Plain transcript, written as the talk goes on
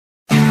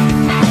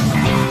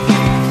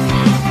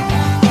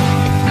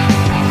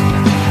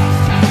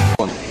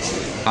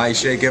Hi,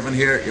 Shay Given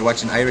here. You're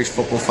watching Irish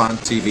Football Fan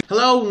TV.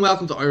 Hello and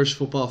welcome to Irish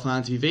Football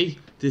Fan TV.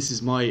 This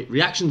is my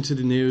reaction to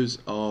the news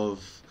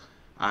of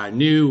our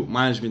new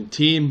management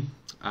team,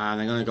 and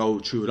I'm going to go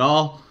through it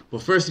all.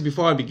 But firstly,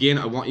 before I begin,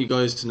 I want you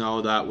guys to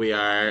know that we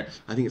are,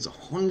 I think it's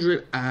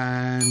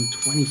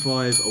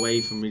 125 away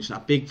from reaching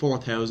that big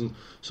 4,000.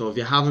 So if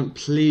you haven't,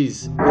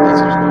 please hit that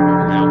subscribe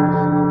button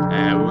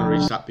now. We want to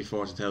reach that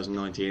before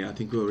 2019. I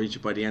think we'll reach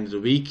it by the end of the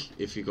week.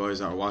 If you guys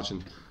that are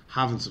watching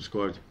haven't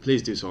subscribed,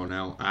 please do so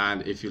now.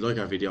 And if you like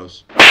our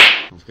videos,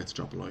 don't forget to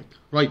drop a like.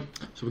 Right,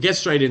 so we get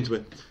straight into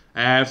it.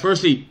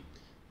 Firstly,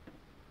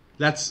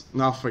 let's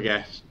not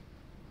forget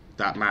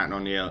that Martin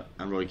O'Neill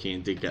and Robbie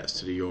Keane did get us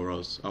to the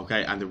Euros,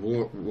 okay, and they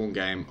were one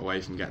game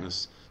away from getting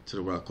us to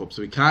the World Cup.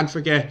 So we can't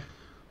forget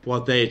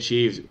what they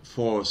achieved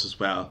for us as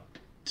well,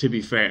 to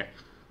be fair.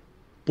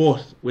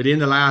 But within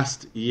the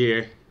last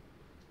year,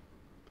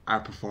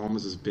 our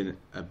performance has been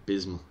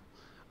abysmal.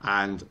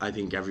 And I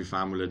think every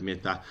fan will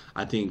admit that.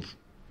 I think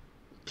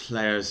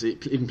players,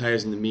 even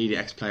players in the media,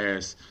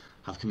 ex-players,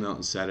 have come out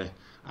and said it.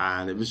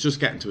 And it was just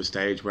getting to a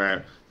stage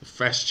where a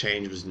fresh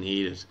change was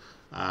needed.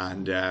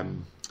 And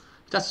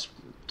that's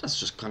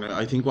just kind of,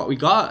 I think, what we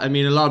got. I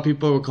mean, a lot of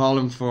people were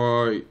calling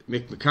for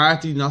Mick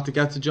McCarthy not to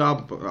get the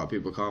job, but a lot of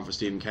people were calling for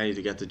Stephen Kenny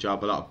to get the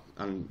job,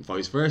 and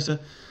vice versa.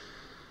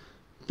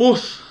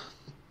 But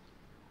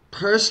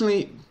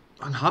personally,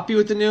 I'm happy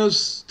with the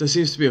news. There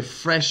seems to be a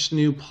fresh,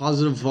 new,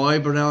 positive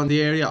vibe around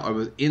the area. I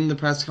was in the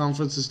press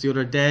conferences the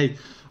other day.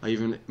 I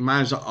even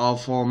managed all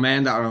four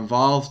men that are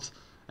involved.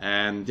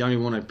 The only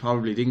one I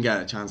probably didn't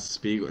get a chance to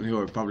speak with,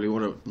 who I probably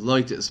would have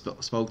liked to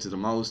spoke to the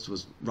most,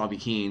 was Robbie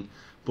Keane.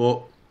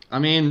 But, I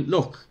mean,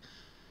 look,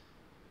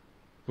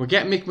 we're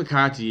getting Mick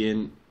McCarthy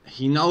in.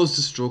 He knows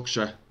the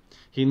structure.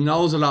 He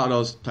knows a lot of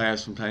those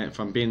players from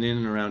being in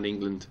and around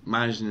England,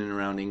 managing in and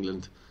around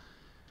England.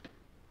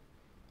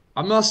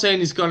 I'm not saying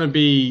he's going to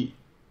be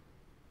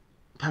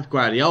Pep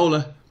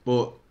Guardiola,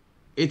 but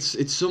it's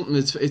something.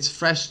 It's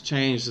fresh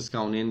change that's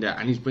going in there,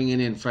 and he's bringing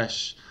in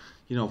fresh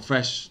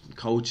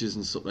coaches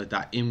and stuff like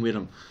that in with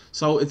him.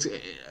 So it's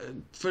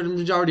for the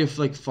majority of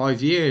like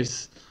 5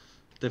 years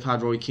they've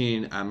had Roy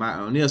Keane and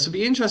Martin O'Neill. So it'll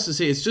be interesting to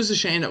see. It's just a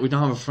shame that we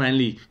don't have a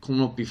friendly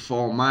coming up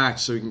before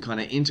March, so we can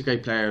kind of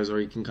integrate players, or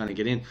he can kind of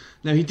get in.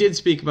 Now, he did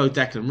speak about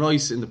Declan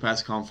Rice in the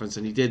press conference,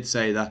 and he did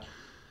say that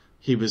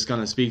he was going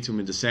to speak to him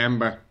in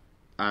December.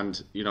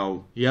 And, you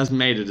know, he hasn't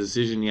made a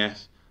decision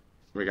yet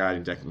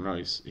regarding Declan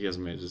Rice. He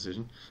hasn't made a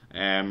decision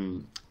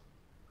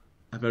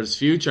about his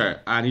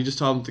future. And he just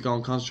told him to go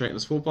and concentrate on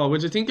his football,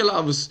 which I think a lot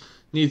of us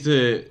need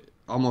to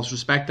almost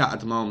respect that at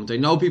the moment. I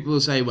know people will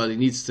say, well, he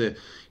needs to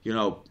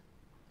realise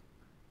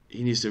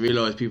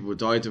people will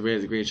die to wear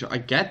the green shirt. I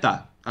get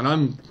that. And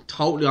I'm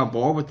totally on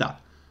board with that.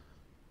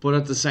 But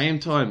at the same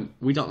time,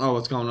 we don't know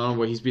what's going on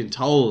where he's been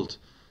told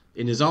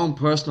in his own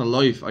personal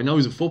life. I know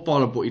he's a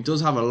footballer, but he does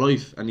have a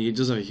life, and he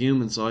does have a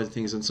human side of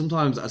things, and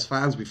sometimes as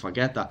fans we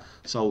forget that.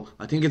 So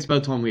I think it's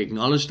about time we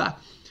acknowledge that.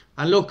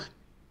 And look,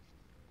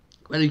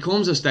 when he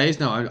comes or stays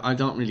now, I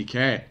don't really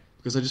care,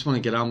 because I just want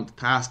to get on the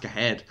task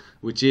ahead,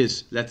 which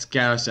is, let's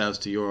get ourselves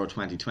to Euro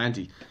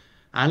 2020.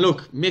 And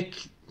look,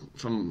 Mick,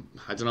 I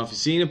don't know if you've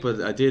seen it,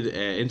 but I did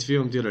interview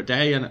him the other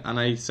day, and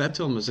I said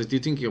to him, I said, do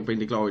you think he'll bring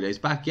the glory days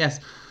back? Yes.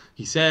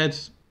 He said,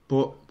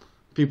 but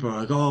people are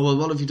like, oh, well,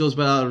 what if he does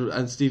well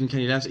and Stephen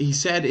Kenny left? He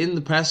said in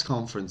the press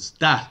conference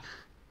that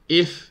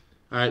if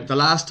the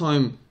last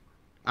time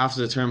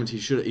after the tournament he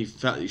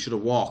felt he should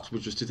have walked,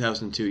 which was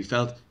 2002, he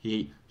felt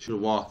he should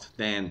have walked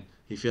then.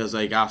 He feels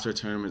like after a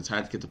tournament it's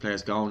hard to get the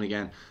players going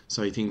again,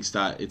 so he thinks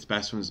that it's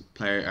best when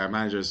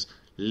managers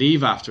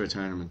leave after a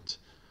tournament.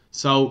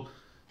 So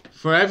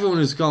for everyone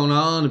who's going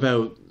on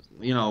about,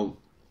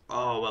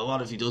 oh, well,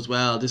 what if he does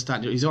well, this,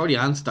 that, he's already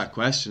answered that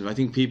question. I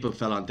think people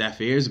fell on deaf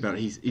ears about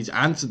it. He's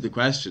answered the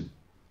question.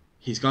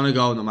 He's going to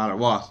go no matter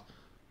what.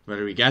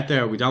 Whether we get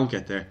there or we don't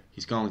get there,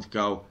 he's going to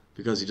go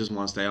because he doesn't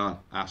want to stay on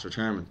after a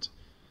tournament.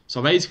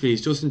 So basically, he's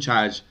just in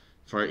charge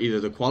for either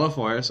the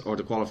qualifiers or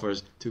the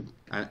qualifiers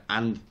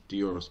and the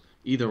Euros.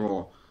 Either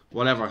or,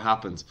 whatever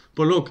happens.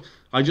 But look,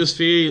 I just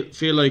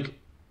feel like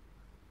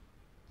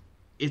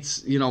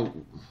it's,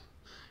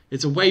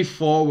 it's a way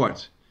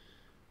forward.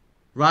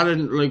 Rather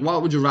than, like,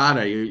 what would you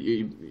rather?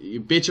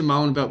 You bitch and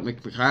moan about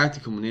Mick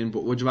McCarthy coming in,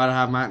 but would you rather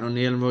have Martin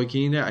O'Neill and Roy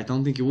Keane there? I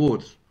don't think you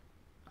would.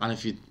 And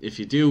if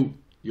you do,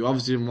 you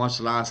obviously didn't watch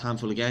the last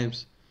handful of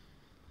games.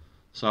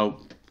 So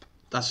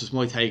that's just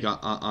my take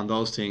on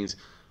those things.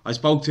 I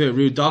spoke to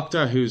Rude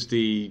Doctor, who's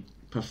the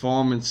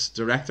performance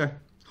director,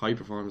 high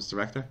performance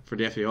director for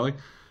the FAI.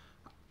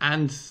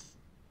 And,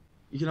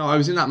 I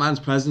was in that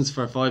man's presence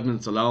for 5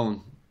 minutes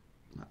alone.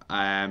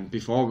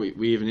 Before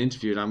we even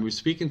interviewed him, we were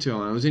speaking to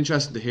him, and it was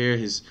interesting to hear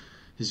his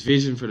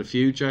vision for the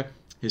future,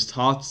 his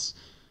thoughts.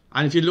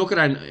 And if you look at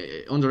our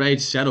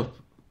underage setup,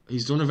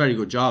 he's done a very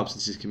good job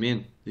since he's come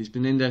in. He's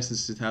been in there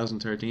since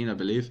 2013, I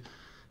believe.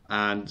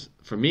 And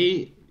for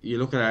me, you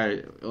look at our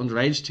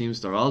underage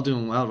teams, they're all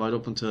doing well right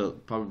up until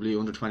probably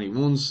under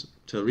 21s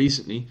till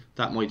recently.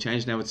 That might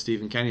change now with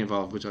Stephen Kenny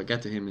involved, which I'll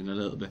get to him in a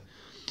little bit.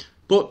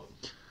 But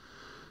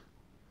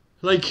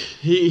like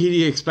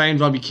he explained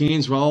Robbie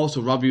Keane's role,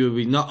 so Robbie would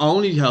be not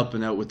only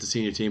helping out with the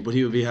senior team, but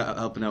he would be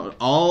helping out at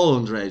all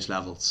underage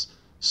levels.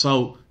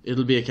 So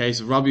it'll be a case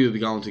of Robbie will be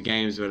going to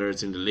games, whether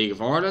it's in the League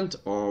of Ireland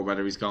or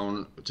whether he's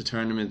going to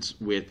tournaments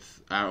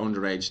with our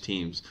underage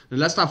teams. Now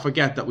let's not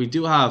forget that we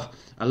do have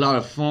a lot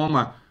of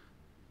former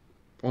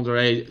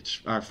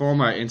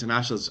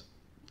internationals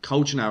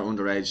coaching our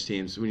underage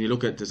teams. When you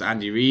look at, there's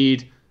Andy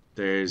Reid,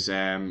 there's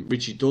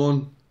Richie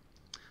Dunn.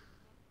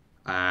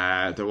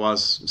 There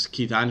was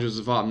Keith Andrews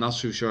involved. I'm not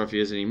too sure if he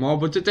is anymore,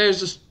 but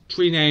there's just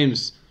 3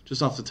 names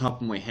just off the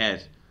top of my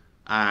head,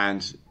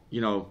 and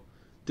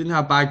didn't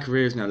have bad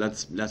careers. Now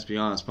let's be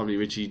honest. Probably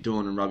Richie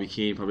Dunn and Robbie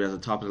Keane probably at the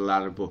top of the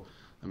ladder, but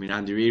I mean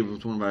Andy Reid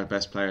was one of our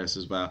best players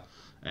as well.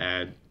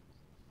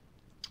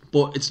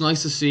 But it's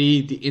nice to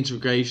see the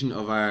integration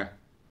of our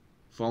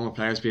former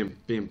players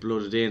being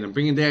blooded in and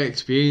bringing their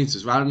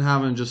experiences rather than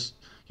having just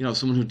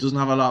someone who doesn't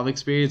have a lot of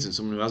experience and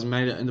someone who hasn't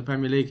made it in the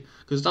Premier League,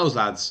 because those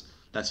lads,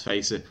 let's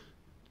face it,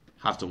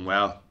 have done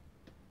well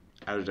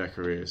out of their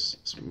careers,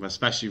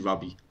 especially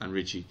Robbie and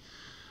Richie.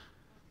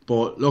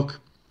 But look,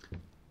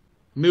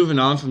 moving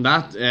on from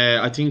that,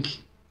 I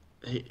think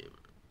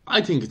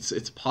it's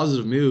a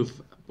positive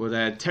move.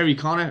 But Terry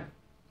Connor,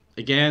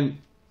 again,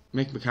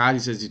 Mick McCarthy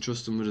says he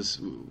trusts him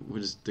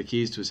with the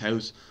keys to his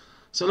house.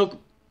 So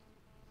look,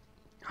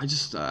 I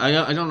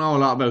don't know a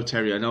lot about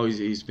Terry. I know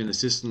he's been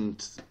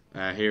assistant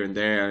here and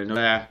there. I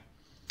know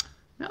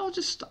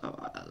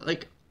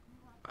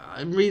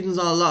I'm reading a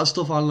lot of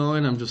stuff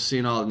online. I'm just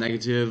seeing all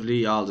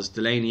negatively, all this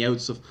Delaney out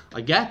stuff.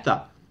 I get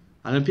that.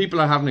 And then people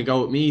are having a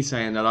go at me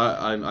saying that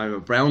I'm a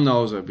brown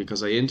noser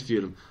because I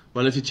interviewed him.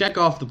 Well, if you check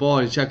off the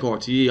ball, you check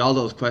RTE, all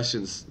those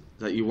questions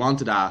that you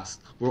wanted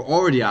asked were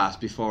already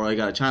asked before I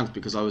got a chance,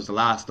 because I was the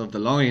last of the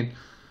line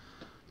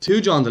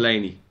to John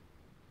Delaney.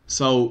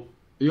 So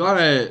you ought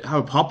to have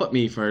a pop at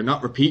me for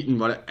not repeating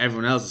what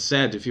everyone else has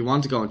said. If you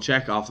want to go and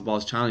check Off the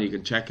Ball's channel, you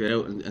can check it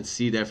out and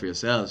see there for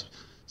yourselves.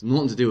 It's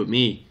nothing to do with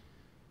me.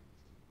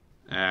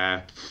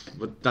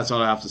 But that's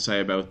all I have to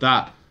say about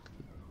that.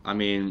 I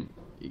mean,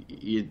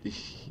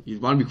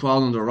 you'd want to be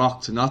crawling under a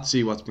rock to not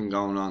see what's been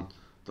going on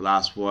the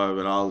last while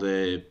with all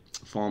the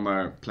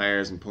former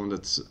players and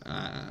pundits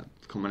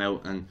coming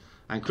out and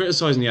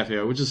criticising the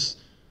FAI, which is,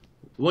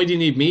 why do you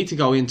need me to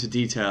go into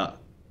detail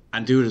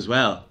and do it as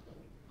well?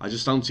 I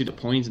just don't see the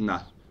point in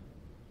that.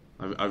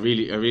 I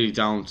really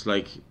don't.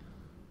 Like,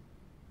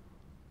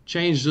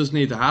 change does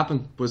need to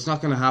happen, but it's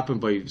not going to happen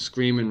by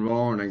screaming,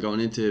 roaring, and going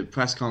into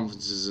press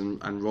conferences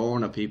and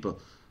roaring at people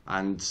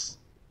and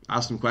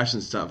asking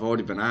questions that have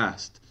already been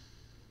asked.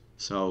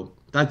 So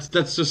that's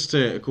just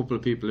a couple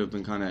of people who've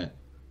been kind of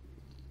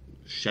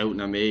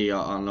shouting at me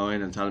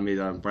online and telling me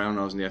that I'm brown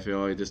nosing the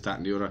FAI, this, that,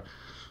 and the other,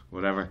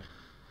 whatever.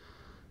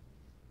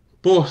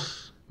 But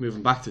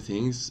moving back to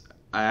things,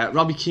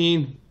 Robbie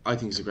Keane, I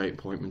think, is a great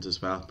appointment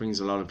as well. Brings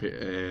a lot of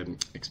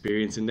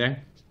experience in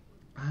there,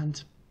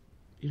 and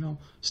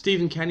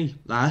Stephen Kenny,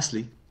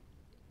 lastly,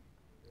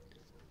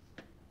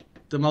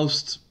 the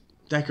most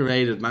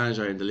decorated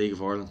manager in the League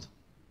of Ireland,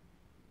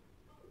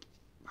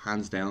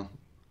 hands down.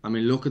 I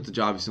mean, look at the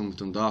job he's done with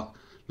Dundalk.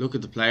 Look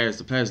at the players.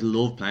 The players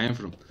love playing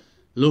for him.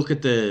 Look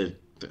at the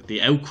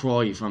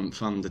outcry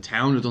from the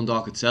town of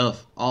Dundalk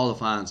itself. All the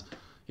fans,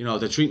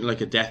 they're treating it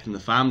like a death in the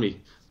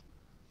family.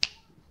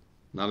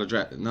 Not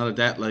a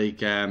death like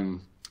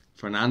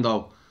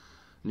Fernando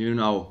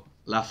Nuno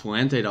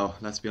Lafuente, though.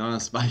 Let's be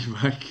honest,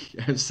 Spikemark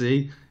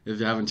FC. If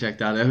you haven't checked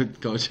that out,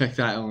 go check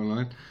that out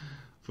online.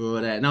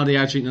 But no, they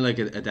are treating it like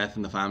a death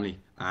in the family,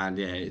 and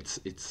yeah,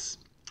 it's.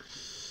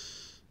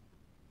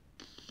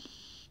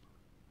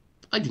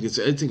 I think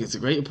it's a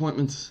great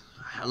appointment.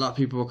 A lot of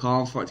people were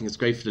calling for it. I think it's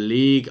great for the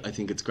league. I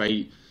think it's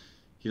great.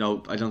 I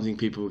don't think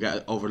people will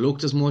get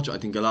overlooked as much. I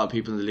think a lot of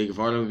people in the League of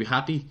Ireland will be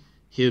happy.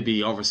 He'll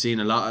be overseeing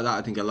a lot of that.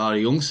 I think a lot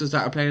of youngsters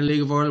that are playing in the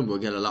League of Ireland will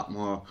get a lot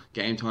more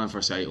game time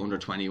for, say, under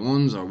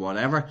 21s or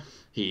whatever.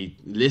 He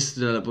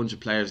listed a bunch of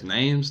players'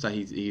 names that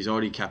he's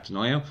already kept an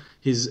eye on.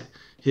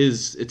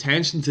 His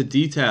attention to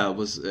detail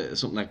was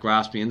something that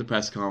grasped me in the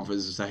press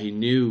conference, is that he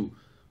knew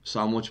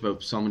so much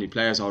about so many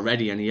players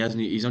already, and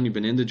he's only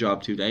been in the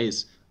job 2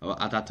 days.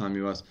 At that time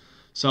he was.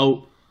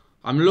 So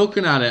I'm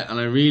looking at it, and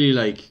I really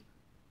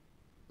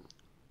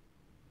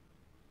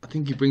I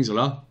think he brings a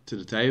lot to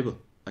the table.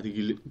 I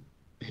think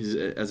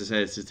as I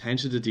said, his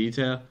attention to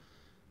detail,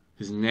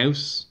 his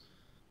nous,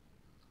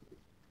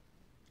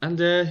 and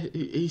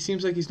he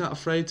seems like he's not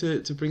afraid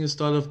to bring a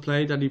style of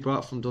play that he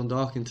brought from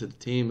Dundalk into the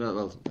team.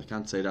 Well, I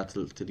can't say that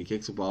till he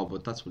kicks a ball,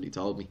 but that's what he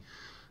told me.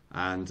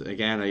 And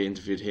again, I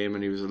interviewed him,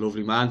 and he was a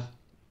lovely man.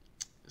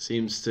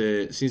 Seems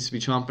to be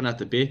chomping at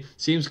the bit.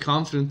 Seems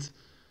confident,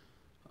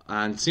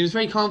 and seems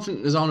very confident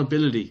in his own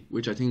ability,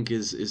 which I think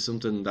is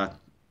something that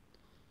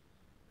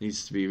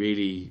needs to be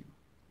really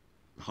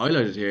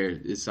highlighted here.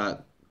 Is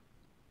that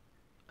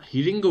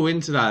he didn't go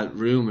into that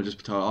room and just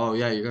be told, "Oh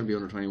yeah, you're going to be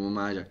under 21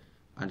 manager,"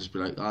 and just be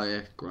like, "Oh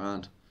yeah,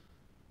 grand."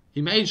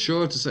 He made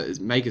sure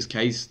to make his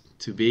case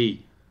to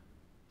be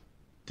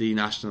the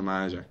national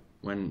manager.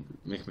 when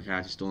Mick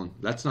McCarthy's done.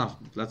 Let's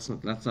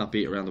not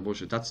beat around the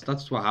bush.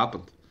 That's what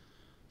happened.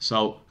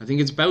 So I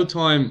think it's about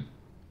time.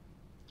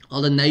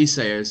 All the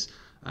naysayers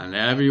and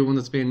everyone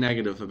that's being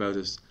negative about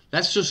this,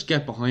 let's just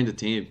get behind the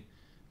team,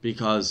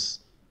 because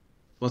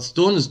what's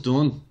done is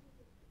done.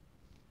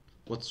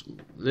 What's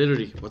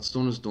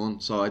done is done.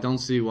 So I don't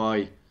see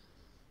why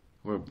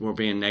we're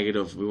being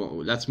negative.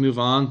 Let's move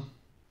on.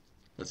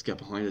 Let's get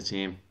behind the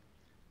team,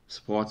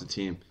 support the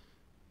team.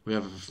 We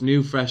have a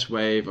new fresh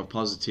wave of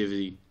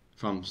positivity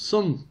from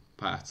some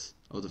parts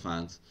of the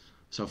fans.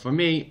 So for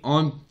me,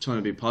 I'm trying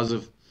to be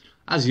positive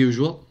as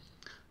usual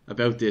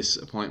about this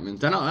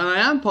appointment, and I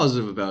am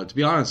positive about it, to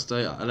be honest.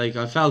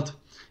 I felt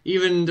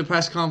even the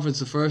press conference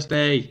the first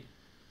day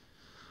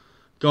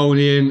going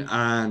in,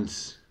 and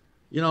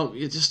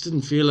it just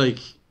didn't feel like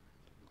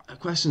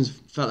questions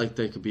felt like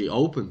they could be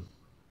open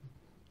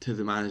to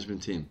the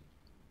management team.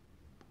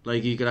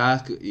 Like you could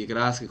ask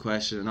a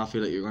question and not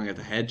feel like you're going to get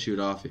the head chewed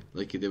off you,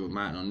 like you did with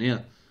Martin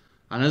O'Neill.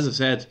 And as I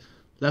said,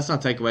 let's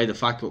not take away the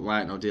fact what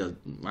Martin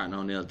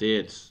O'Neill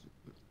did.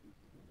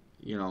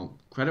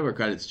 Credit where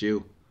credit's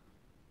due,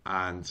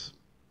 and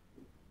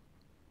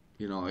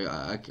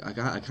I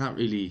can't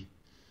really.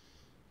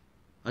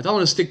 I don't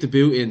want to stick the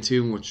boot in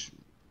too much.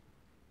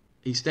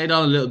 He stayed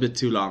on a little bit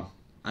too long,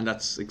 and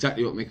that's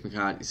exactly what Mick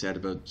McCarthy said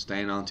about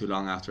staying on too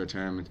long after a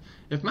tournament.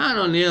 If Martin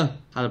O'Neill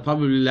had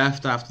probably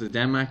left after the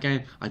Denmark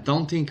game, I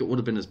don't think it would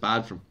have been as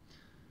bad for him.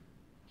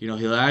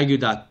 He'll argue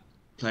that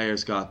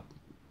players got,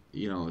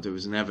 there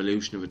was an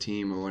evolution of a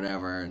team or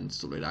whatever and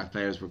stuff like that.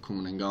 Players were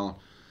coming and going.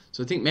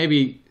 So I think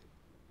maybe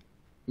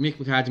Mick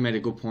McCarthy made a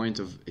good point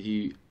of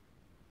he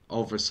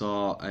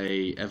oversaw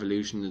a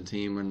evolution in the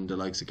team when the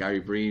likes of Gary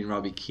Breen,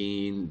 Robbie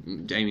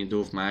Keane, Damien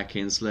Duff, Mark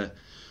Kinsley,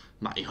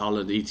 Matty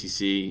Holland,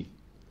 etc.,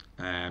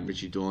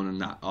 Richie Dunn, and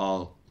that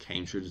all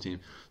came through the team.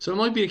 So it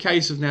might be a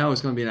case of now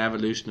it's going to be an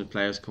evolution of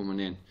players coming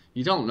in.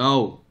 You don't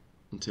know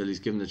until he's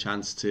given the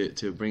chance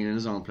to bring in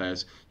his own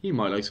players. He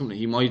might like something.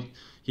 He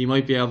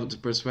might be able to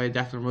persuade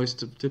Declan Rice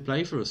to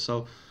play for us.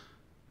 So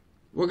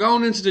we're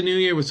going into the new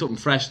year with something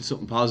fresh and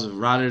something positive,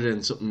 rather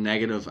than something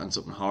negative and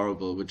something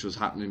horrible, which was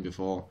happening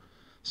before.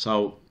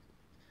 So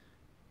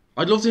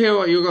I'd love to hear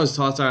what your guys'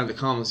 thoughts are in the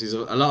comments.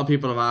 A lot of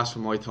people have asked for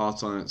my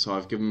thoughts on it, so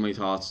I've given my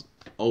thoughts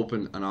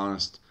open and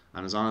honest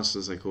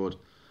as I could.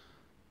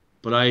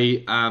 But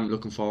I am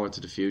looking forward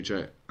to the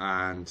future,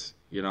 and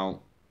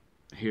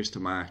here's to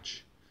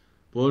March.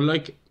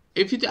 But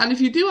if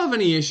you do have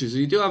any issues or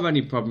you do have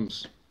any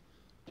problems,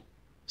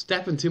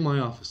 step into my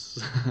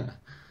office.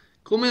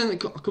 Come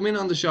in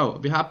on the show.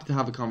 I'd be happy to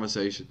have a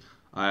conversation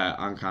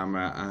on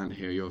camera and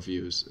hear your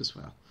views as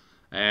well.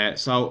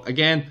 So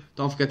again,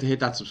 don't forget to hit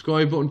that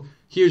subscribe button.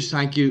 Huge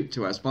thank you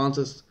to our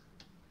sponsors,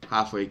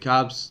 Halfway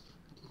Cabs.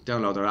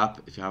 Download their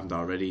app if you haven't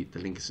already. The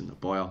link is in the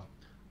bio.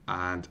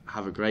 And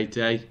have a great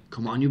day.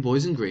 Come on, you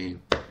boys in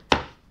green.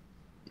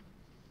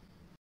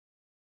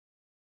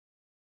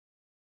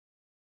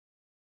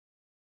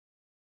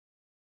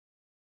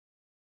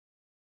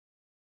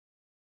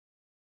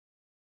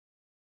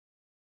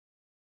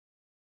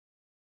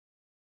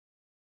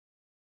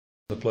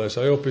 The place.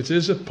 I hope it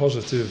is a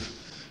positive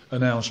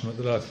announcement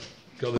that I've